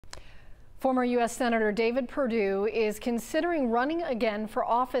Former U.S. Senator David Perdue is considering running again for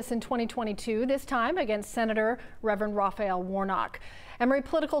office in 2022, this time against Senator Reverend Raphael Warnock. Emory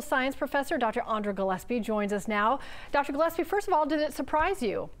political science professor Dr. Andra Gillespie joins us now. Dr. Gillespie, first of all, did it surprise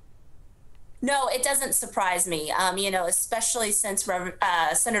you? No, it doesn't surprise me, especially since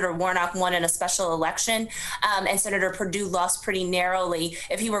Senator Warnock won in a special election and Senator Perdue lost pretty narrowly.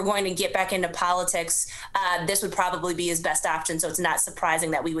 If he were going to get back into politics, this would probably be his best option. So it's not surprising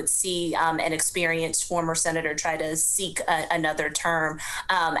that we would see an experienced former senator try to seek another term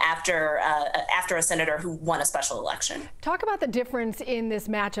after a senator who won a special election. Talk about the difference in this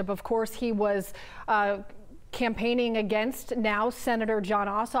matchup. Of course, he was campaigning against now Senator Jon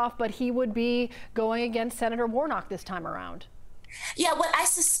Ossoff, but he would be going against Senator Warnock this time around. Yeah, what I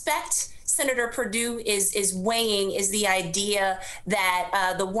suspect Senator Perdue is weighing is the idea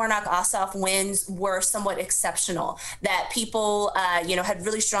that the Warnock-Ossoff wins were somewhat exceptional, that people, had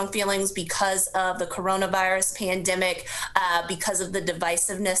really strong feelings because of the coronavirus pandemic, because of the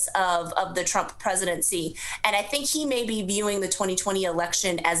divisiveness of the Trump presidency. And I think he may be viewing the 2020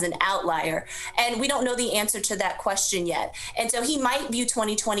 election as an outlier. And we don't know the answer to that question yet. And so he might view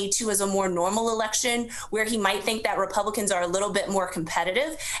 2022 as a more normal election where he might think that Republicans are a little bit more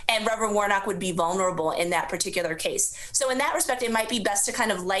competitive and Reverend Warnock would be vulnerable in that particular case. So in that respect, it might be best to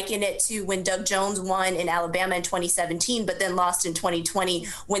kind of liken it to when Doug Jones won in Alabama in 2017, but then lost in 2020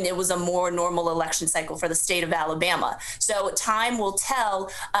 when it was a more normal election cycle for the state of Alabama. So time will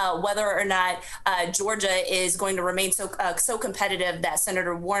tell whether or not Georgia is going to remain so competitive that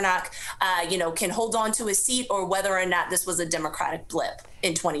Senator Warnock, can hold on to his seat, or whether or not this was a Democratic blip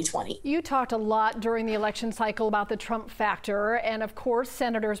in 2020. You talked a lot during the election cycle about the Trump factor, and of course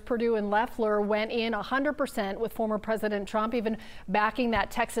Senators Perdue and Loeffler went in 100% with former President Trump, even backing that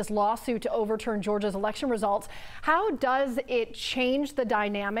Texas lawsuit to overturn Georgia's election results. How does it change the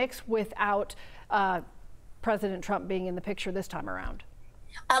dynamics without President Trump being in the picture this time around?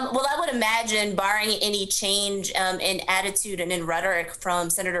 Well, I would imagine, barring any change in attitude and in rhetoric from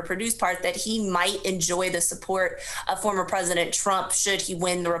Senator Perdue's part, that he might enjoy the support of former President Trump should he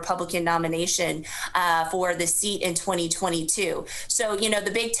win the Republican nomination for the seat in 2022. So,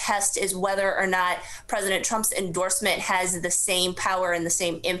 the big test is whether or not President Trump's endorsement has the same power and the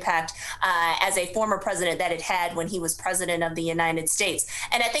same impact as a former president that it had when he was president of the United States.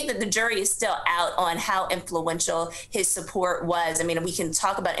 And I think that the jury is still out on how influential his support was. I mean, we can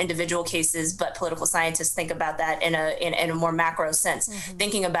talk about individual cases, but political scientists think about that in a more macro sense,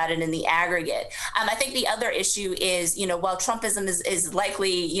 thinking about it in the aggregate. I think the other issue is, while Trumpism is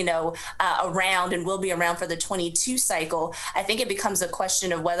likely, around and will be around for the 22 cycle, I think it becomes a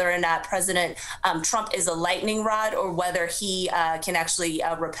question of whether or not President Trump is a lightning rod, or whether he can actually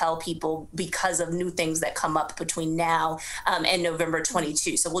repel people because of new things that come up between now and November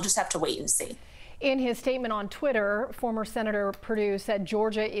 22. So we'll just have to wait and see. In his statement on Twitter, former Senator Perdue said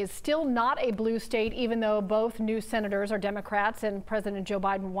Georgia is still not a blue state, even though both new senators are Democrats and President Joe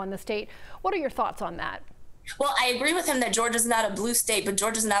Biden won the state. What are your thoughts on that? Well, I agree with him that Georgia's not a blue state, but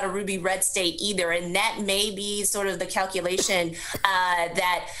Georgia's not a ruby red state either. And that may be sort of the calculation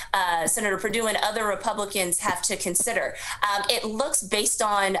that Senator Perdue and other Republicans have to consider. It looks, based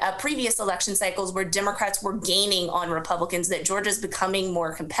on previous election cycles where Democrats were gaining on Republicans, that Georgia's becoming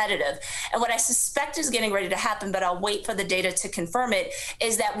more competitive. And what I suspect is getting ready to happen, but I'll wait for the data to confirm it,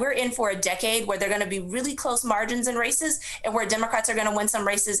 is that we're in for a decade where they're going to be really close margins in races, and where Democrats are going to win some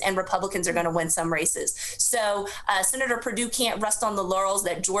races and Republicans are going to win some races. So Senator Perdue can't rest on the laurels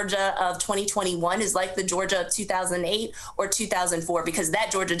that Georgia of 2021 is like the Georgia of 2008 or 2004, because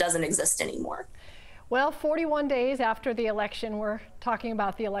that Georgia doesn't exist anymore. Well, 41 days after the election, we're talking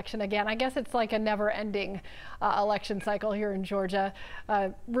about the election again. I guess it's like a never-ending election cycle here in Georgia.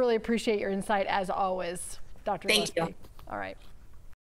 Really appreciate your insight as always, Dr. Gillespie. Thank you. All right.